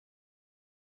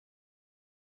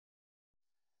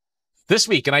This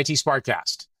week in IT SPARC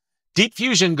Cast, Deep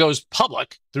Fusion goes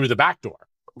public through the back door.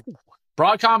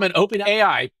 Broadcom and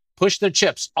OpenAI push their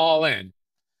chips all in.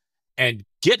 And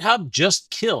GitHub just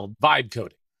killed vibe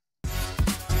coding.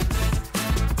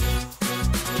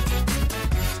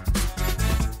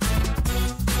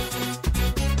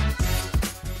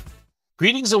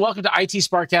 Greetings and welcome to IT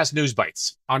SPARC Cast News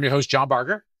Bytes. I'm your host, John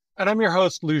Barger. And I'm your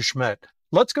host, Lou Schmidt.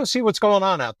 Let's go see what's going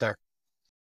on out there.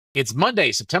 It's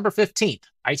Monday, September 15th.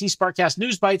 IT SPARC Cast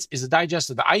News Bytes is a digest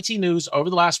of the IT news over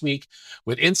the last week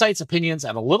with insights, opinions,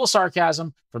 and a little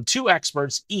sarcasm from two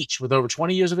experts, each with over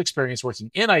 20 years of experience working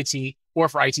in IT or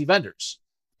for IT vendors.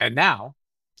 And now,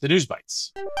 the News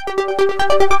Bytes.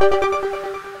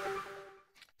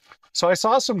 So I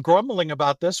saw some grumbling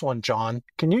about this one, John.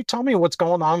 Can you tell me what's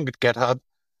going on with GitHub?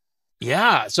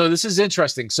 Yeah, so this is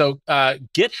interesting. So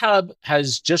GitHub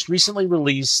has just recently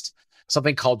released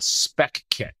something called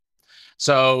Spec-Kit.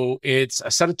 So it's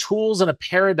a set of tools and a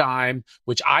paradigm,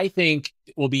 which I think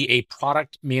will be a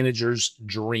product manager's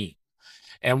dream.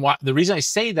 And the reason I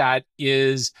say that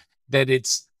is that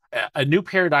it's a new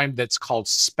paradigm that's called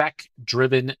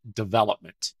spec-driven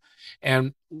development.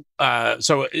 And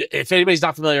so if anybody's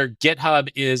not familiar, GitHub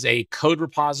is a code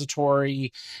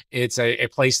repository. It's a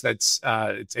place that's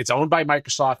it's owned by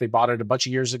Microsoft. They bought it a bunch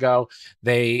of years ago.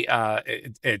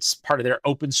 It's part of their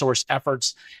open source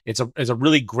efforts. It's a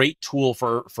really great tool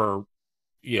for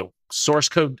source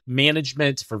code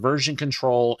management, for version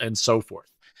control, and so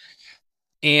forth.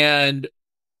 And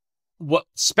what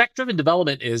spec-driven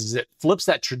development is it flips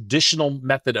that traditional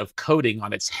method of coding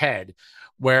on its head,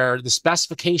 where the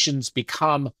specifications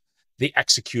become the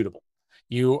executable.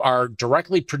 You are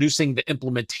directly producing the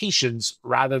implementations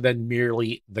rather than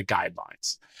merely the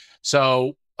guidelines.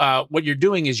 So what you're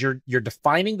doing is you're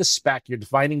defining the spec, you're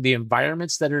defining the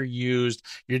environments that are used,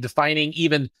 you're defining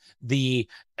even the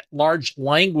large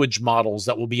language models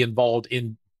that will be involved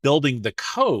in building the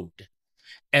code,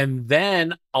 and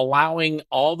then allowing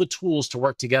all the tools to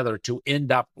work together to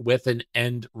end up with an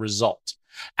end result.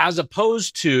 As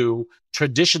opposed to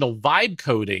traditional vibe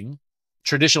coding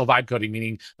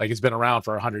meaning like it's been around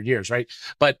for 100 years, right?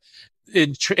 But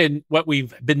in what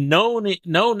we've been known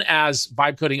as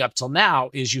vibe coding up till now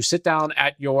is you sit down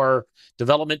at your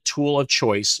development tool of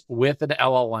choice with an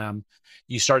LLM,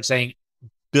 you start saying,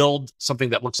 build something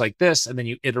that looks like this, and then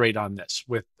you iterate on this.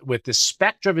 With this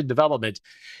spec-driven development,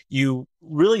 you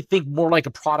really think more like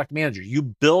a product manager. You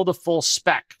build a full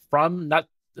spec from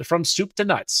soup to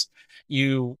nuts.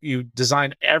 You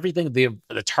design everything,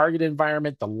 the target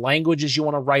environment, the languages you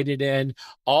want to write it in,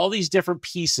 all these different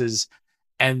pieces,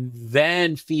 and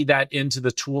then feed that into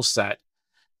the tool set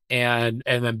and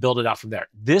then build it out from there.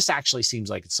 This actually seems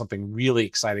like it's something really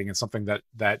exciting and something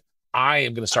that I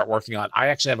am going to start working on. I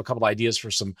actually have a couple of ideas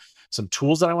for some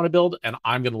tools that I want to build, and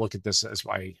I'm going to look at this as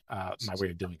my way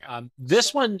of doing it.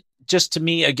 This one, just to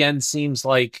me, again, seems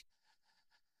like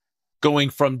going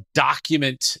from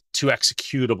document to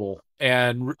executable,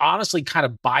 and honestly kind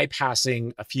of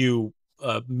bypassing a few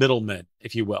middlemen,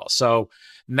 if you will.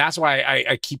 And that's why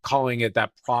I keep calling it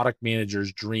that product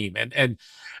manager's dream. And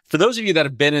for those of you that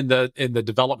have been in the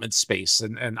development space,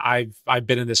 and I've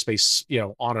been in this space,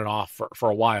 on and off for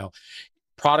a while,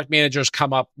 product managers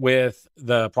come up with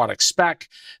the product spec.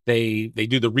 They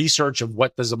do the research of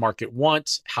what does the market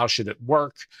want, how should it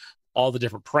work, all the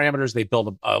different parameters. They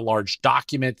build a large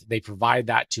document. They provide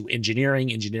that to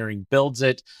engineering. Engineering builds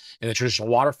it. In the traditional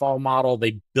waterfall model,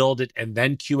 they build it and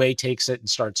then QA takes it and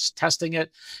starts testing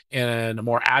it. In a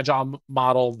more agile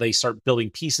model, they start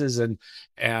building pieces and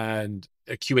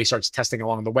a QA starts testing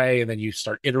along the way, and then you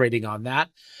start iterating on that.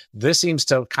 This seems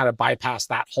to kind of bypass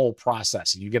that whole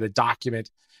process. You get a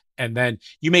document, and then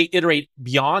you may iterate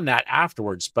beyond that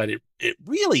afterwards, but it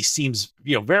really seems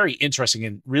very interesting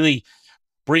and really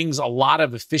brings a lot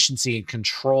of efficiency and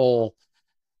control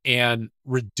and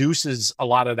reduces a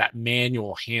lot of that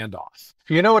manual handoff.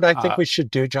 You know what I think we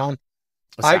should do, John?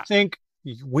 I think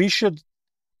we should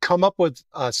come up with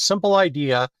a simple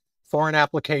idea for an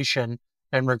application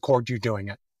and record you doing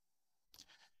it.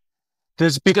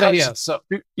 This because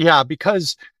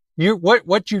because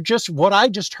what I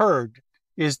just heard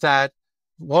is that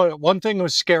one thing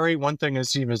was scary, one thing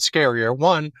is even scarier.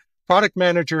 One, product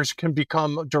managers can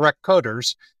become direct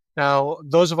coders. Now,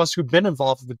 those of us who've been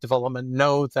involved with development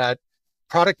know that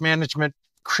product management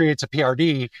creates a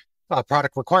PRD,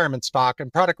 product requirement stock,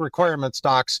 and product requirement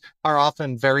stocks are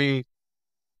often very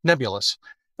nebulous.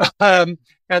 And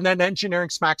then engineering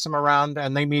smacks them around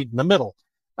and they meet in the middle.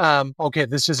 Okay,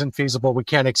 this isn't feasible. We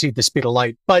can't exceed the speed of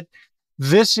light. But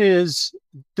this is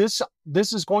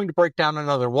going to break down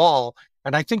another wall.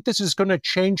 And I think this is going to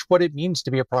change what it means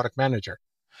to be a product manager.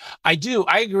 I do.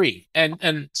 I agree.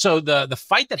 And so the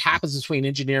fight that happens between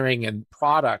engineering and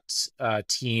product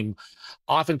team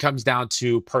often comes down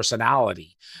to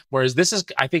personality, whereas this is,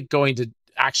 I think, going to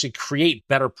actually create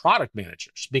better product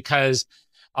managers, because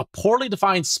a poorly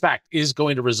defined spec is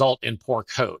going to result in poor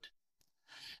code,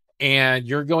 and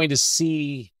you're going to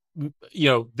see,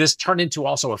 this turn into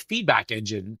also a feedback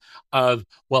engine of,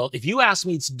 well, if you ask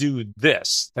me to do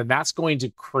this, then that's going to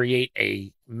create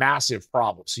a massive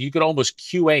problem. So you could almost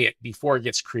QA it before it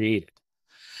gets created.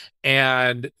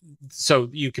 And so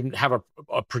you can have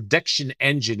a prediction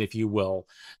engine, if you will,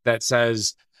 that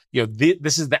says,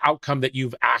 this is the outcome that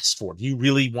you've asked for. Do you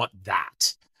really want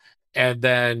that? And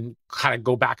then kind of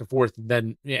go back and forth,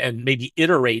 and maybe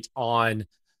iterate on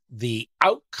the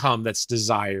outcome that's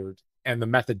desired and the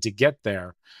method to get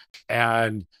there.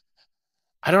 And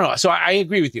I don't know. So I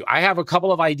agree with you. I have a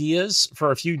couple of ideas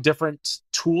for a few different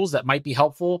tools that might be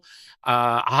helpful.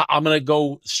 I'm going to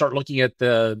go start looking at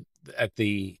the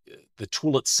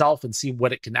tool itself and see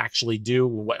what it can actually do,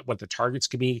 what the targets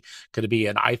could be. Could it be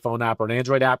an iPhone app or an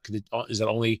Android app? Is it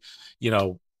only,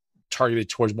 targeted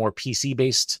towards more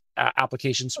PC-based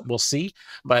applications? We'll see.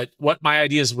 But what my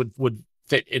ideas would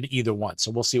fit in either one.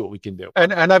 So we'll see what we can do.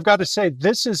 And I've got to say,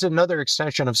 this is another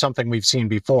extension of something we've seen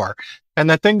before. And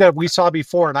the thing that we saw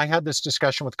before, and I had this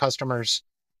discussion with customers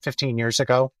 15 years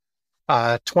ago,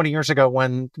 20 years ago,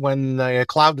 when the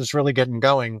cloud was really getting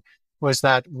going, was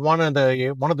that one of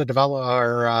the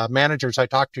developer managers I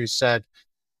talked to said,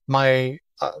 my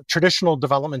traditional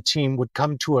development team would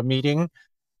come to a meeting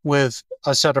with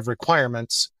a set of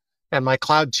requirements, and my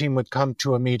cloud team would come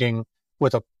to a meeting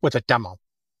with a demo,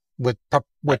 with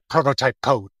prototype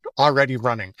code already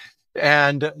running.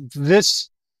 And this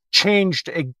changed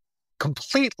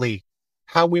completely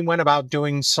how we went about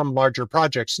doing some larger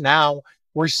projects. Now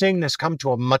we're seeing this come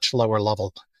to a much lower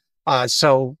level.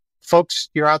 So folks,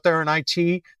 you're out there in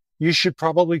IT, you should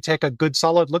probably take a good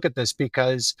solid look at this,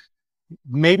 because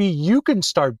maybe you can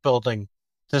start building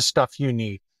the stuff you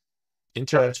need.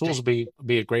 Internal tools will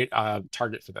be a great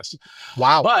target for this.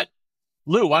 Wow. But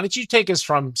Lou, why don't you take us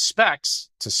from specs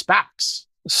to SPACs?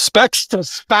 Specs to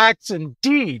SPACs,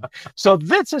 indeed. So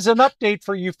this is an update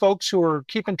for you folks who are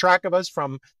keeping track of us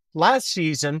from last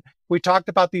season. We talked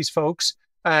about these folks,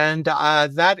 and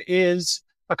that is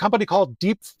a company called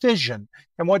Deep Fission.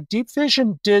 And what Deep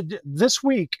Fission did this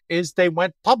week is they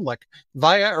went public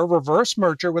via a reverse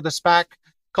merger with a SPAC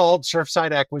called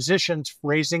Surfside Acquisitions,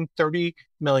 raising $30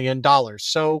 million.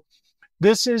 So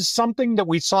this is something that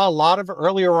we saw a lot of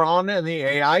earlier on in the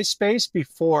AI space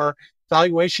before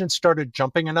valuations started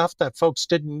jumping enough that folks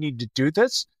didn't need to do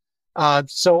this.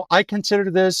 So I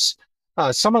consider this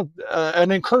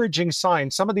an encouraging sign.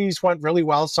 Some of these went really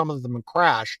well. Some of them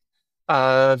crashed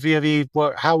via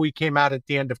how we came out at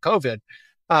the end of COVID.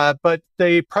 But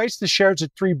they priced the shares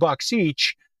at $3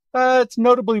 each. It's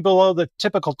notably below the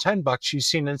typical $10 you've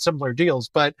seen in similar deals.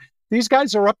 But these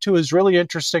guys are up to is really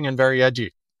interesting and very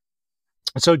edgy.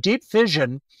 So Deep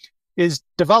Fission is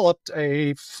developed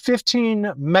a 15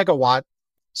 megawatt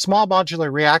small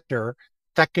modular reactor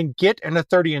that can get in a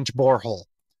 30-inch borehole.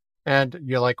 And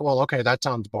you're like, well, okay, that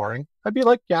sounds boring. I'd be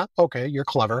like, yeah, okay, you're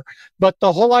clever. But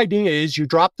the whole idea is you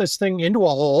drop this thing into a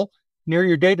hole near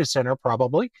your data center,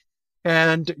 probably,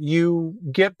 and you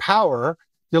get power.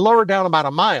 You lower down about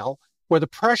a mile where the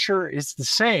pressure is the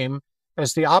same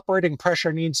as the operating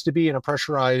pressure needs to be in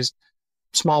a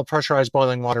small pressurized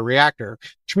boiling water reactor,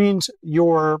 which means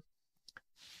your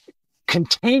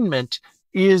containment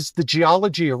is the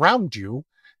geology around you,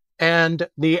 and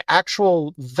the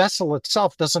actual vessel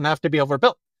itself doesn't have to be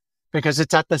overbuilt because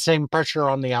it's at the same pressure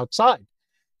on the outside.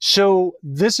 So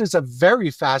this is a very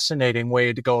fascinating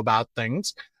way to go about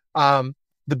things.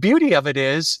 The beauty of it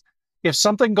is if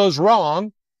something goes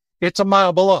wrong, it's a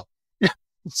mile below.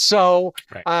 So,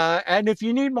 right. And if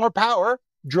you need more power,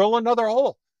 drill another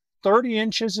hole. 30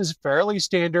 inches is fairly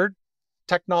standard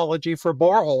technology for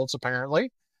boreholes,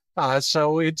 apparently.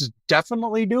 So it's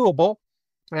definitely doable.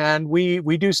 And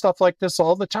we do stuff like this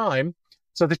all the time.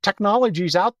 So the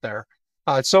technology's out there.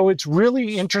 So it's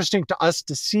really interesting to us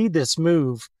to see this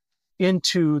move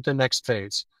into the next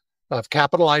phase of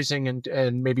capitalizing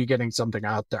and maybe getting something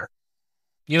out there.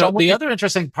 The other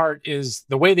interesting part is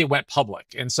the way they went public.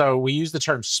 And so we use the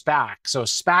term SPAC. So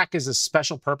SPAC is a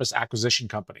special purpose acquisition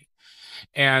company.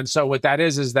 And so what that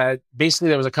is that basically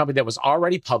there was a company that was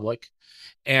already public,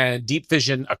 and Deep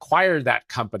Fission acquired that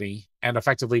company and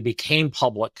effectively became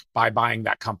public by buying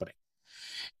that company.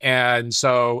 And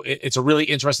so it's a really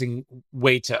interesting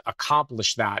way to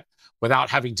accomplish that without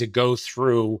having to go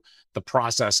through the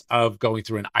process of going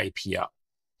through an IPO.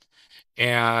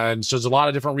 And so there's a lot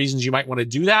of different reasons you might want to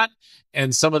do that.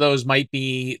 And some of those might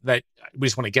be that we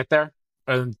just want to get there.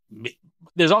 And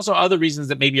there's also other reasons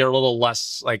that maybe are a little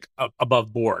less like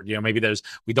above board. You know, maybe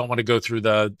we don't want to go through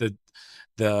the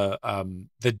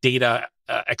data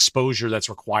exposure that's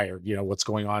required, you know, what's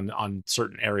going on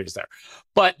certain areas there.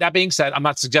 But that being said, I'm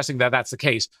not suggesting that that's the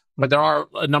case, but there are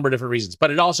a number of different reasons.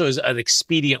 But it also is an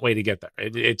expedient way to get there.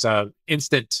 It's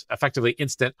effectively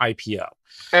instant IPO.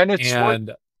 And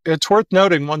it's worth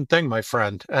noting one thing, my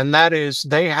friend, and that is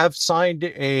they have signed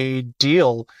a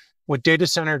deal with data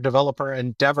center developer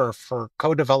Endeavor for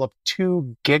co-develop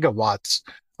 2 gigawatts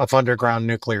of underground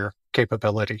nuclear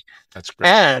capability. That's great.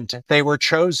 And they were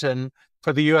chosen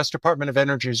for the U.S. Department of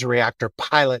Energy's reactor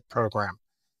pilot program,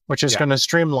 which is going to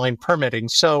streamline permitting.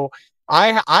 So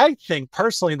I think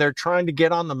personally they're trying to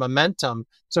get on the momentum.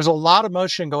 So there's a lot of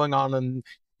motion going on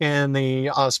in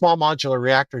the small modular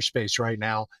reactor space right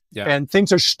now. Yeah. And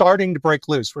things are starting to break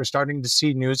loose. We're starting to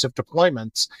see news of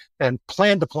deployments and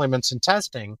planned deployments and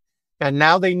testing. And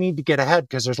now they need to get ahead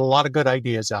because there's a lot of good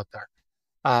ideas out there.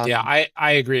 Yeah,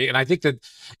 I agree. And I think that,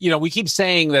 you know, we keep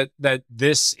saying that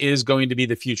this is going to be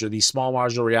the future, these small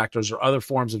modular reactors or other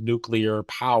forms of nuclear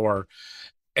power.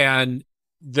 And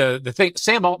the thing,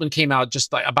 Sam Altman came out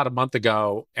just like about a month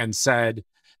ago and said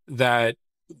that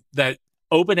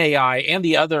OpenAI and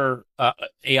the other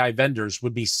AI vendors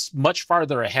would be much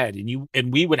farther ahead,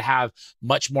 and we would have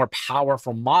much more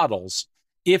powerful models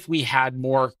if we had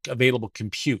more available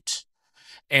compute.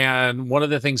 And one of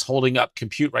the things holding up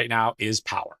compute right now is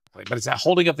power. But it's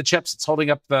holding up the chips, it's holding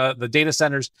up the data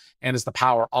centers, and it's the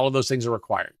power. All of those things are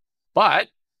required. But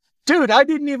dude, I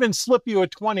didn't even slip you a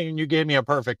 20 and you gave me a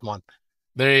perfect one.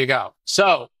 There you go.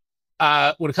 So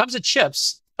when it comes to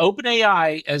chips,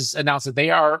 OpenAI has announced that they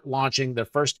are launching their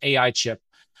first AI chip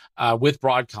with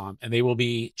Broadcom, and they will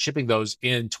be shipping those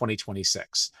in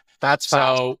 2026. That's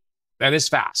fast. So that is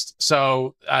fast.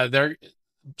 So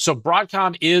So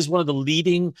Broadcom is one of the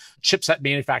leading chipset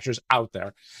manufacturers out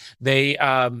there. They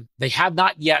have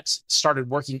not yet started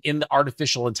working in the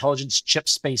artificial intelligence chip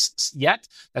space yet.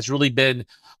 That's really been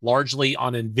largely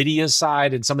on NVIDIA's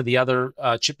side, and some of the other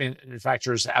chip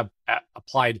manufacturers have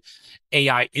applied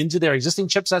AI into their existing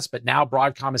chipsets, but now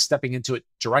Broadcom is stepping into it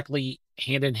directly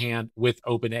hand in hand with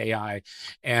OpenAI,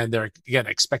 and they're again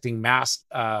expecting mass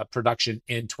production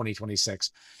in 2026.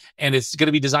 And it's going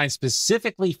to be designed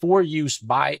specifically for use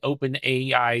by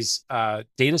OpenAI's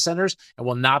data centers and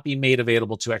will not be made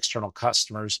available to external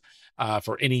customers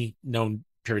for any known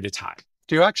period of time.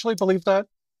 Do you actually believe that?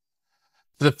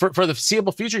 For the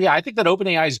foreseeable future, yeah, I think that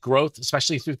OpenAI's growth,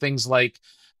 especially through things like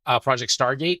Project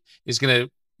Stargate, is going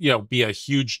to be a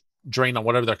huge drain on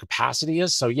whatever their capacity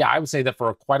is. So yeah, I would say that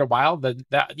for quite a while,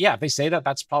 if they say that,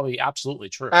 that's probably absolutely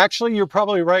true. Actually, you're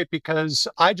probably right, because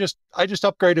I just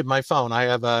upgraded my phone. I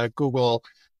have a Google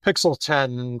Pixel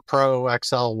 10 Pro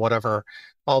XL, whatever,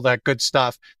 all that good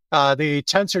stuff. The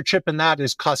tensor chip in that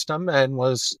is custom and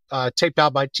was taped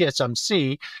out by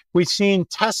TSMC. We've seen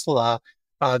Tesla,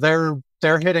 they're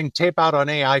hitting tape out on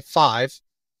AI5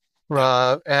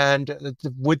 and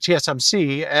with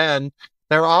TSMC, and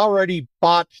they're already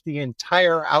bought the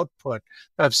entire output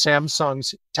of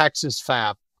Samsung's Texas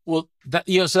fab. Well,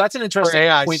 so that's an interesting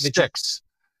point.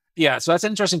 So that's an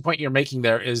interesting point you're making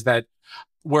there, is that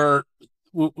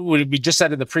we just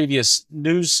said in the previous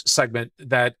news segment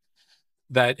that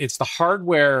it's the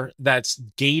hardware that's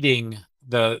gating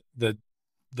the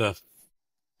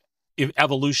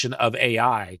evolution of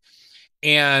AI.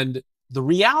 And the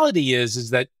reality is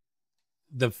that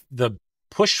the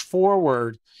push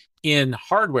forward in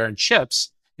hardware and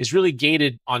chips is really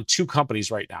gated on 2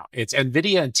 companies right now. It's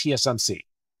NVIDIA and TSMC,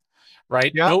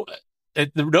 right? Yeah.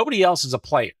 Nobody else is a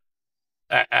player.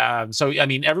 So, I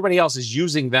mean, everybody else is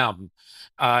using them.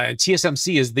 And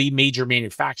TSMC is the major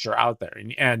manufacturer out there.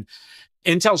 And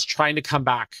Intel's trying to come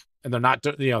back, and they're not,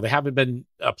 they haven't been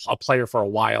a player for a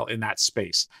while in that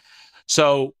space.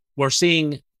 So we're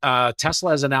seeing Tesla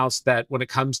has announced that when it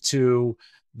comes to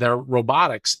their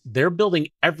robotics, they're building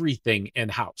everything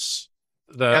in-house.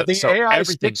 The AI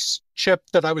 6 chip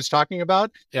that I was talking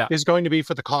about is going to be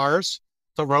for the cars,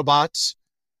 the robots,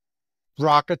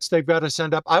 rockets they've got to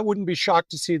send up. I wouldn't be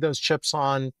shocked to see those chips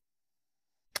on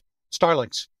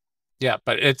Starlinks. Yeah,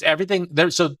 but it's everything there.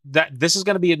 So that this is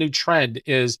going to be a new trend,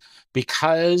 is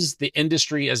because the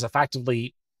industry is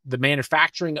effectively, the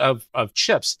manufacturing of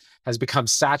chips has become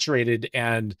saturated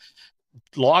and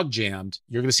log jammed.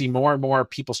 You're going to see more and more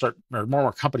people more and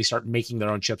more companies start making their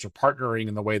own chips or partnering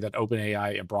in the way that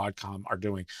OpenAI and Broadcom are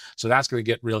doing. So that's going to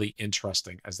get really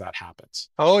interesting as that happens.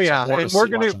 Oh yeah, and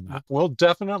we'll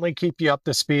definitely keep you up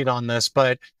to speed on this.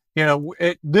 But You know,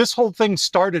 this whole thing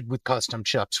started with custom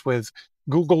chips, with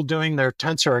Google doing their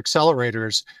tensor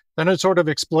accelerators. Then it sort of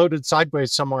exploded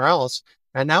sideways somewhere else.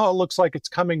 And now it looks like it's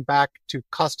coming back to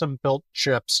custom built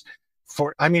chips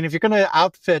for, I mean, if you're going to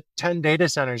outfit 10 data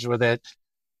centers with it,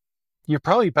 you're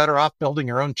probably better off building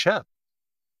your own chip.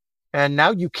 And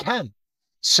now you can.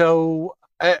 So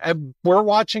we're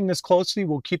watching this closely.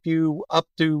 We'll keep you up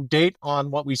to date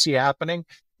on what we see happening.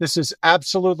 This is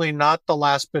absolutely not the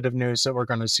last bit of news that we're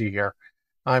going to see here.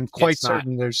 I'm quite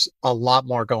certain there's a lot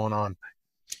more going on.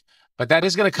 But that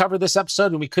is going to cover this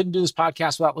episode, and we couldn't do this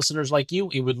podcast without listeners like you.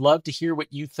 We would love to hear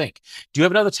what you think. Do you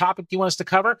have another topic you want us to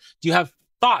cover? Do you have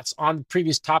thoughts on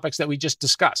previous topics that we just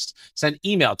discussed? Send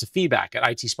email to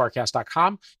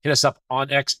feedback@itsparkcast.com. Hit us up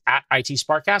on X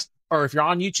 @ITSparkcast. Or if you're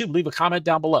on YouTube, leave a comment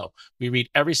down below. We read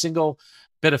every single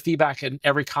bit of feedback and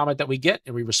every comment that we get,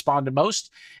 and we respond to most.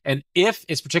 And if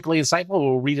it's particularly insightful,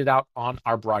 we'll read it out on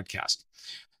our broadcast.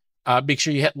 Make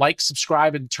sure you hit like,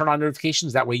 subscribe, and turn on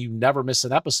notifications. That way you never miss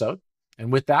an episode.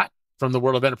 And with that, from the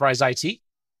world of enterprise IT,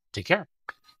 take care.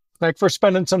 Thanks for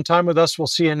spending some time with us. We'll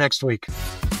see you next week.